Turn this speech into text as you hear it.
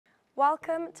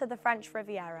Welcome to the French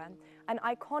Riviera, an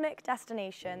iconic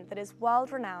destination that is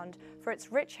world-renowned for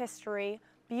its rich history,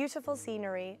 beautiful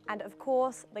scenery, and of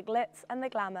course, the glitz and the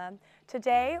glamour.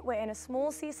 Today, we're in a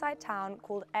small seaside town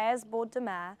called Eze sur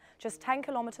Mer, just 10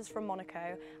 kilometers from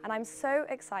Monaco, and I'm so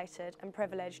excited and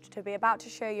privileged to be about to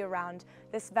show you around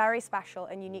this very special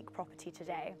and unique property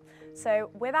today.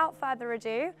 So without further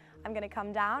ado, I'm going to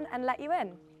come down and let you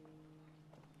in.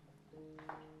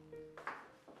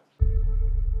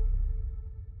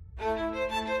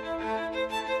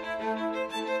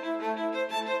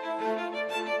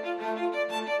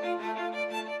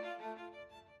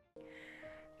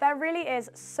 There really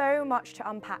is so much to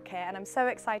unpack here, and I'm so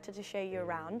excited to show you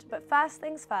around. But first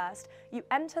things first, you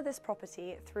enter this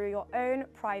property through your own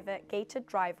private gated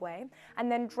driveway,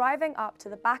 and then driving up to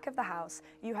the back of the house,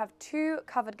 you have 2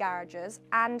 covered garages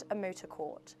and a motor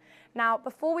court. Now,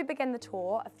 before we begin the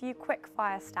tour, a few quick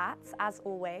fire stats, as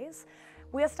always.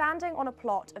 We are standing on a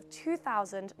plot of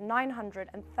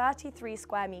 2,933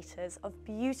 square meters of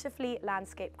beautifully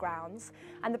landscaped grounds,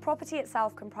 and the property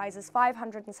itself comprises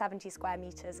 570 square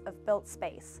meters of built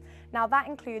space. Now that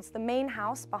includes the main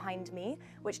house behind me,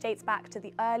 which dates back to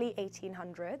the early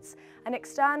 1800s, an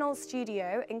external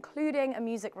studio, including a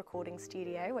music recording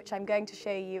studio, which I'm going to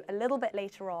show you a little bit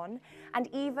later on, and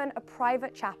even a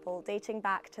private chapel dating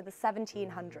back to the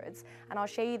 1700s, and I'll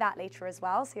show you that later as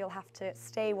well, so you'll have to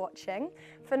stay watching.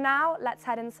 For now, let's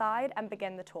head inside and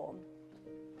begin the tour.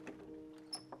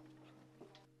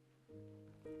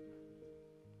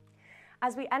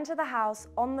 As we enter the house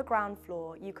on the ground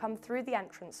floor, you come through the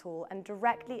entrance hall and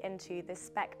directly into this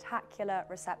spectacular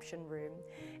reception room.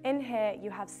 In here, you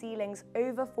have ceilings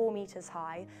over 4 meters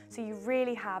high, so you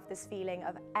really have this feeling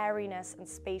of airiness and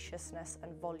spaciousness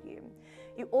and volume.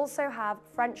 You also have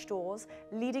French doors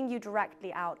leading you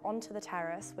directly out onto the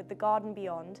terrace with the garden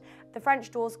beyond. The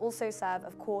French doors also serve,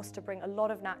 of course, to bring a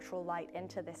lot of natural light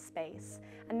into this space.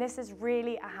 And this is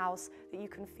really a house that you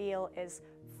can feel is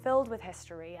filled with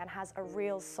history and has a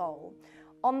real soul.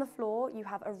 On the floor, you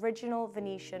have original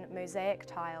Venetian mosaic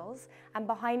tiles, and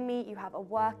behind me, you have a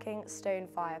working stone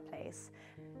fireplace.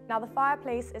 Now, the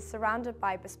fireplace is surrounded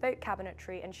by bespoke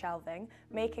cabinetry and shelving,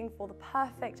 making for the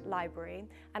perfect library,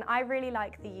 and I really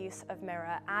like the use of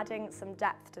mirror, adding some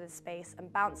depth to the space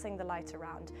and bouncing the light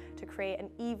around to create an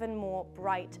even more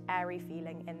bright, airy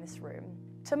feeling in this room.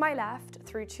 To my left,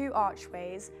 through 2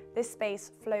 archways, this space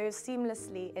flows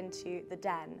seamlessly into the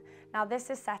den. Now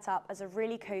this is set up as a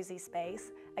really cozy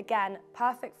space. Again,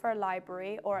 perfect for a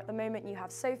library, or at the moment you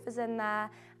have sofas in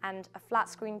there and a flat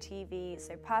screen TV,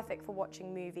 so perfect for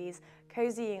watching movies,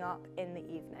 cozying up in the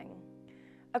evening.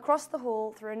 Across the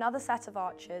hall, through another set of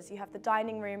arches, you have the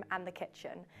dining room and the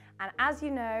kitchen. And as you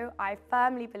know, I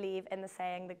firmly believe in the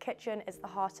saying, the kitchen is the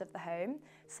heart of the home,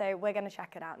 so we're going to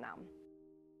check it out now.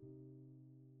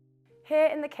 Here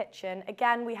in the kitchen,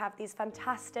 again, we have these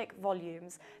fantastic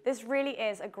volumes. This really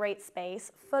is a great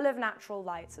space, full of natural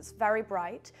lights. It's very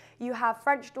bright. You have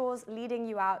French doors leading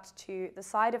you out to the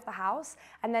side of the house,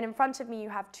 and then in front of me you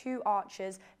have 2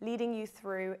 arches leading you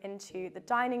through into the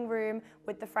dining room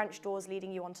with the French doors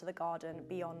leading you onto the garden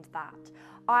beyond that.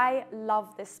 I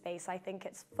love this space. I think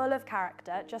it's full of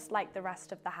character, just like the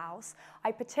rest of the house.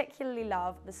 I particularly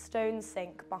love the stone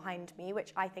sink behind me,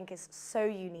 which I think is so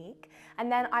unique.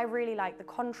 And then I really like the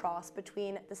contrast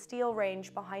between the steel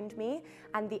range behind me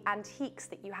and the antiques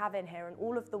that you have in here and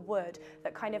all of the wood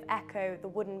that kind of echo the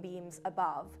wooden beams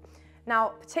above. Now,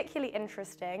 particularly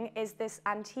interesting is this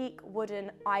antique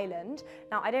wooden island.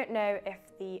 Now, I don't know if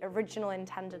the original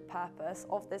intended purpose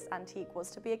of this antique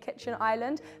was to be a kitchen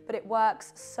island, but it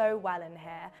works so well in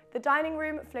here. The dining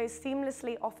room flows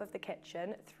seamlessly off of the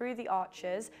kitchen through the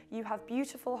arches. You have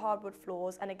beautiful hardwood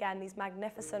floors and again, these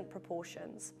magnificent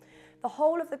proportions. The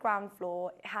whole of the ground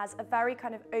floor has a very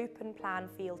kind of open plan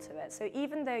feel to it. So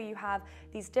even though you have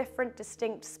these different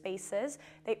distinct spaces,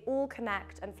 they all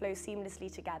connect and flow seamlessly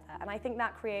together. And I think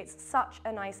that creates such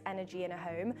a nice energy in a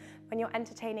home. When you're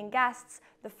entertaining guests,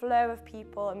 the flow of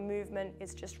people and movement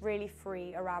is just really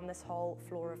free around this whole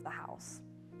floor of the house.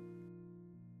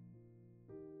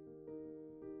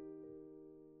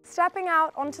 Stepping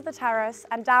out onto the terrace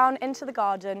and down into the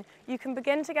garden, you can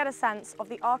begin to get a sense of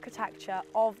the architecture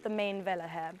of the main villa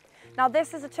here. Now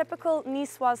this is a typical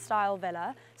Niçoise style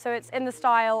villa, so it's in the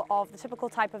style of the typical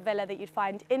type of villa that you'd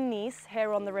find in Nice,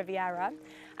 here on the Riviera,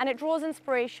 and it draws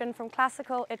inspiration from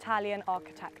classical Italian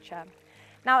architecture.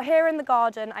 Now here in the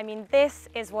garden, I mean, this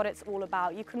is what it's all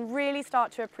about. You can really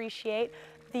start to appreciate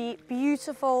the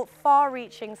beautiful,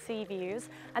 far-reaching sea views,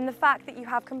 and the fact that you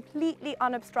have completely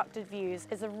unobstructed views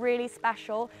is a really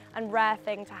special and rare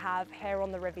thing to have here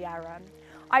on the Riviera.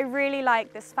 I really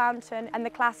like this fountain and the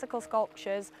classical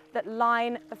sculptures that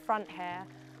line the front here.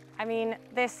 I mean,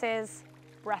 this is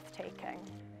breathtaking.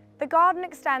 The garden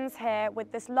extends here with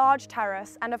this large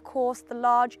terrace and of course the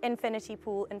large infinity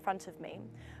pool in front of me.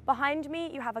 Behind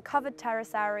me you have a covered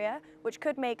terrace area which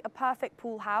could make a perfect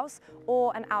pool house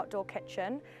or an outdoor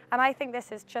kitchen, and I think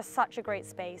this is just such a great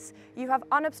space. You have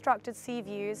unobstructed sea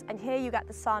views and here you get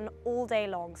the sun all day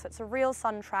long, so it's a real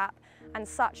sun trap and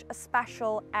such a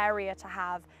special area to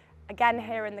have. Again,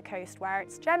 here in the coast where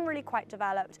it's generally quite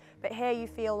developed, but here you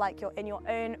feel like you're in your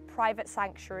own private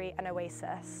sanctuary and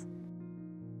oasis.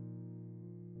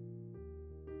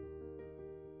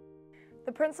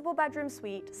 The principal bedroom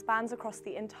suite spans across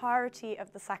the entirety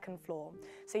of the second floor.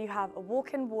 So you have a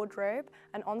walk-in wardrobe,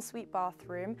 an ensuite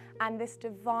bathroom, and this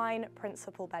divine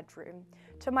principal bedroom.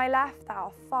 To my left, there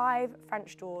are 5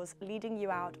 French doors leading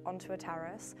you out onto a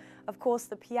terrace. Of course,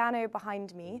 the piano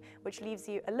behind me, which leaves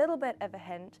you a little bit of a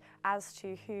hint as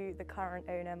to who the current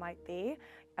owner might be.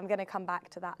 I'm going to come back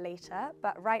to that later,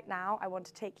 but right now I want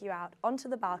to take you out onto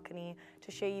the balcony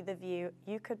to show you the view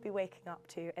you could be waking up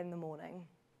to in the morning.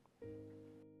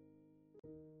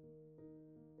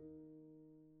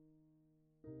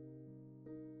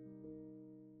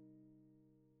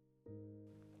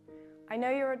 I know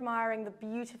you're admiring the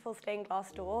beautiful stained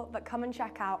glass door, but come and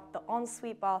check out the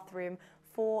ensuite bathroom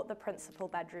for the principal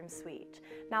bedroom suite.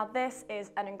 Now this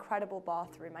is an incredible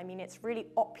bathroom. I mean, it's really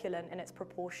opulent in its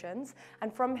proportions,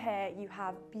 and from here you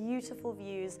have beautiful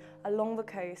views along the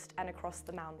coast and across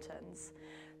the mountains.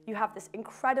 You have this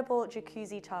incredible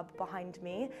jacuzzi tub behind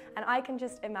me, and I can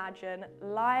just imagine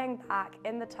lying back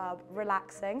in the tub,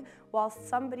 relaxing, whilst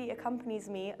somebody accompanies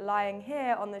me lying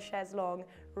here on the chaise longue,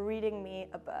 reading me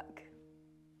a book.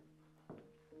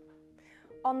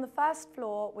 On the first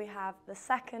floor, we have the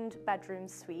second bedroom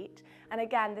suite. And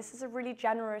again, this is a really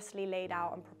generously laid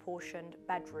out and proportioned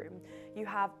bedroom. You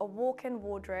have a walk-in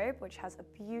wardrobe, which has a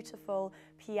beautiful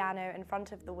piano in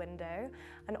front of the window,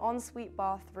 an ensuite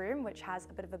bathroom, which has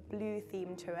a bit of a blue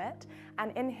theme to it.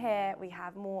 And in here, we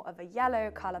have more of a yellow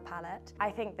color palette.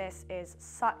 I think this is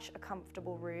such a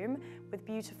comfortable room with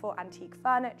beautiful antique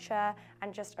furniture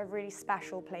and just a really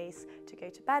special place to go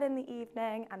to bed in the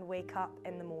evening and wake up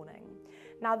in the morning.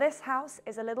 Now this house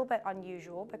is a little bit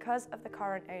unusual because of the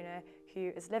current owner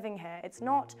who is living here. It's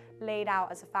not laid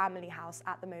out as a family house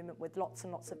at the moment with lots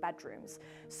and lots of bedrooms.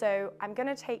 So I'm going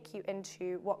to take you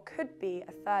into what could be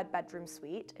a 3rd bedroom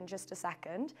suite in just a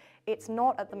second. It's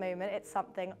not at the moment, it's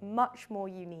something much more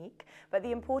unique. But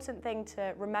the important thing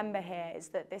to remember here is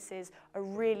that this is a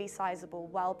really sizable,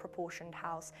 well-proportioned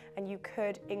house, and you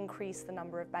could increase the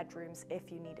number of bedrooms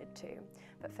if you needed to.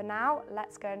 But for now,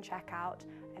 let's go and check out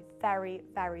a very,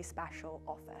 very special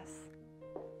office.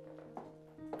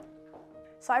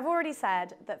 So I've already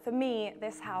said that for me,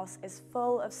 this house is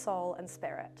full of soul and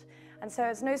spirit. And so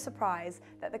it's no surprise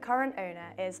that the current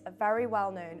owner is a very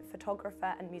well-known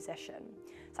photographer and musician.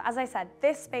 So as I said,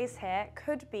 this space here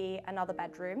could be another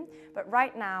bedroom, but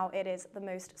right now it is the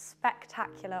most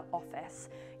spectacular office.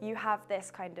 You have this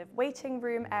kind of waiting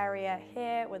room area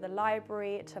here with a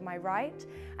library to my right,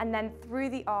 and then through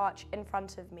the arch in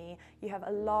front of me, you have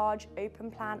a large open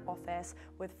plan office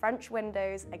with French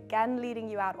windows, again leading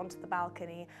you out onto the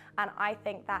balcony, and I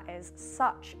think that is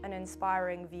such an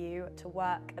inspiring view to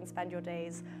work and spend your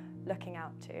days looking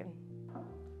out to.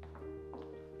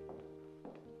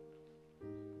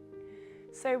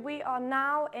 So we are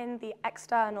now in the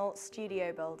external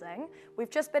studio building. We've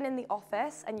just been in the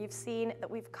office and you've seen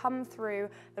that we've come through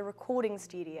the recording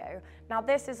studio. Now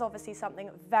this is obviously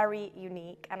something very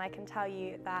unique, and I can tell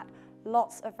you that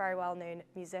lots of very well-known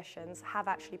musicians have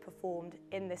actually performed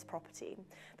in this property.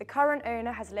 The current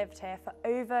owner has lived here for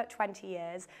over 20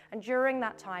 years, and during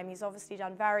that time he's obviously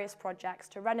done various projects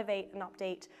to renovate and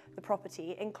update the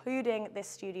property, including this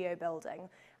studio building.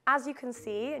 As you can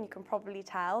see, and you can probably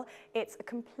tell, it's a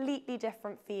completely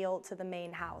different feel to the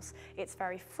main house. It's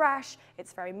very fresh,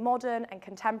 it's very modern and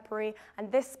contemporary,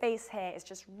 and this space here is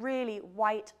just really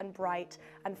white and bright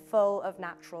and full of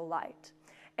natural light.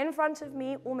 In front of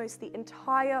me, almost the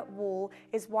entire wall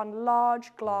is one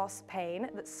large glass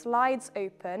pane that slides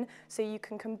open so you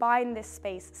can combine this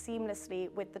space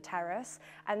seamlessly with the terrace.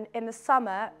 And in the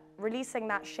summer, releasing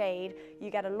that shade, you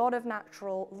get a lot of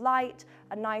natural light,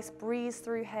 a nice breeze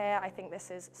through here. I think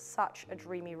this is such a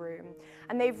dreamy room.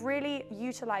 And they've really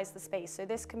utilized the space. So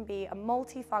this can be a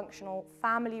multifunctional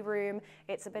family room.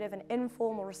 It's a bit of an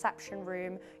informal reception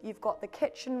room. You've got the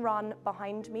kitchen run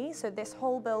behind me. So this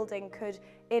whole building could,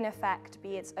 in effect,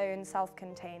 be its own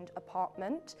self-contained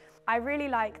apartment. I really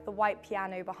like the white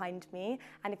piano behind me.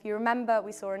 And if you remember,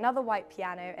 we saw another white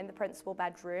piano in the principal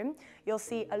bedroom. You'll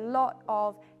see a lot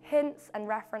of hints and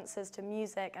references to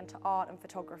music and to art and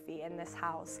photography in this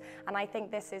house. And I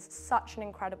think this is such an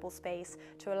incredible space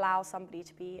to allow somebody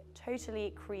to be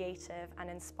totally creative and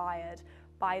inspired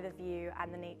by the view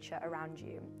and the nature around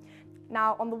you.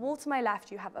 Now, on the wall to my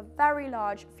left, you have a very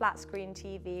large flat screen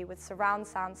TV with surround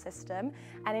sound system.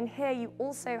 And in here, you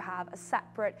also have a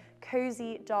separate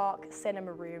cozy, dark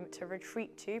cinema room to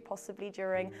retreat to, possibly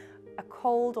during a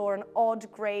cold or an odd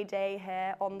grey day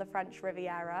here on the French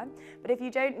Riviera. But if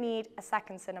you don't need a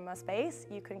second cinema space,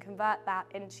 you can convert that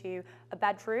into a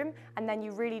bedroom, and then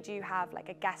you really do have like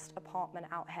a guest apartment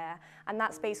out here. And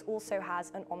that space also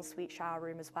has an ensuite shower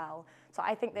room as well. So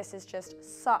I think this is just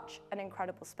such an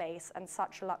incredible space and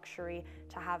such a luxury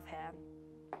to have here.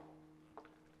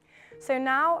 So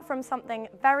now from something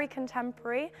very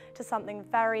contemporary to something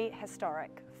very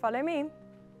historic. Follow me.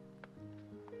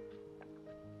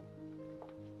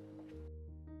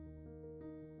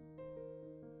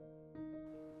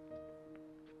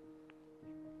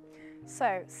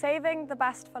 So, saving the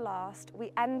best for last,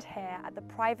 we end here at the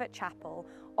private chapel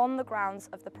on the grounds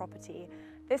of the property.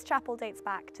 This chapel dates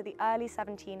back to the early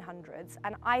 1700s,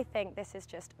 and I think this is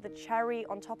just the cherry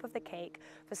on top of the cake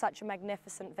for such a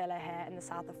magnificent villa here in the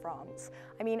south of France.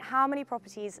 I mean, how many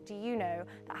properties do you know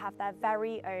that have their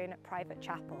very own private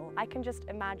chapel? I can just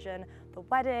imagine the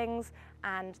weddings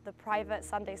and the private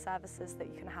Sunday services that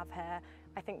you can have here.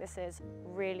 I think this is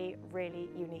really, really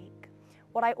unique.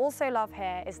 What I also love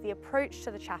here is the approach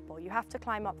to the chapel. You have to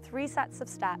climb up 3 sets of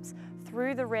steps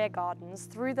through the rear gardens,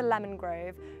 through the lemon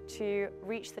grove to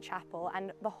reach the chapel,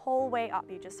 and the whole way up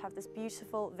you just have this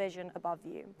beautiful vision above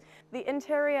you. The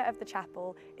interior of the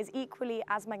chapel is equally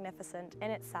as magnificent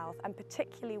in itself and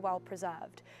particularly well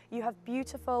preserved. You have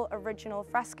beautiful original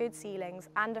frescoed ceilings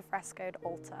and a frescoed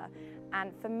altar,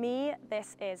 and for me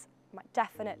this is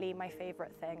definitely my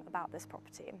favorite thing about this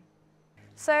property.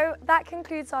 So that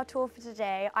concludes our tour for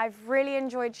today. I've really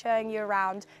enjoyed showing you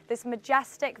around this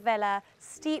majestic villa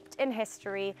steeped in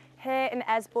history here in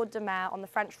Eze sur Mer on the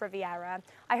French Riviera.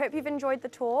 I hope you've enjoyed the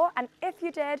tour, and if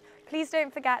you did, please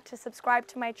don't forget to subscribe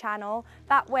to my channel.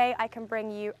 That way I can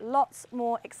bring you lots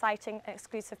more exciting and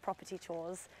exclusive property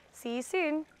tours. See you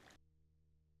soon.